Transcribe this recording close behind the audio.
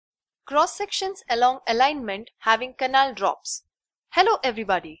Cross sections along alignment having canal drops. Hello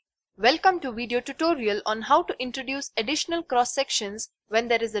everybody. Welcome to video tutorial on how to introduce additional cross sections when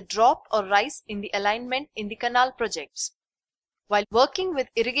there is a drop or rise in the alignment in the canal projects. While working with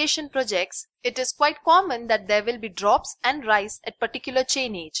irrigation projects, it is quite common that there will be drops and rise at particular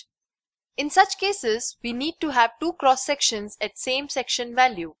chainage. In such cases, we need to have two cross sections at same section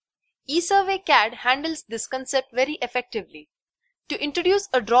value. ESurvey CADD handles this concept very effectively. To introduce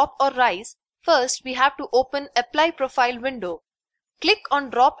a drop or rise, first we have to open Apply Profile window. Click on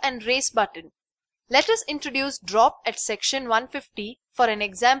Drop and Raise button. Let us introduce drop at section 150 for an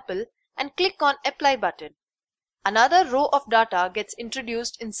example and click on Apply button. Another row of data gets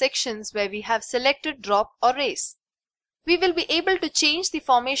introduced in sections where we have selected drop or raise. We will be able to change the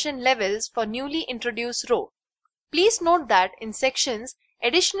formation levels for newly introduced row. Please note that in sections,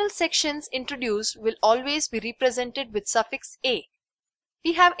 additional sections introduced will always be represented with suffix A.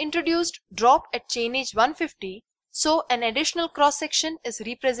 We have introduced drop at chainage 150, so an additional cross section is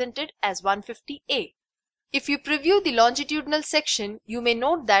represented as 150A. If you preview the longitudinal section, you may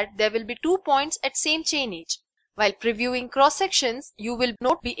note that there will be 2 points at same chainage. While previewing cross sections, you will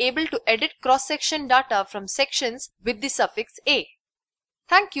not be able to edit cross section data from sections with the suffix A.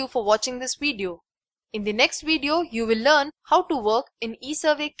 Thank you for watching this video. In the next video, you will learn how to work in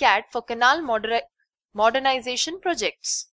ESurvey CADD for canal modernization projects.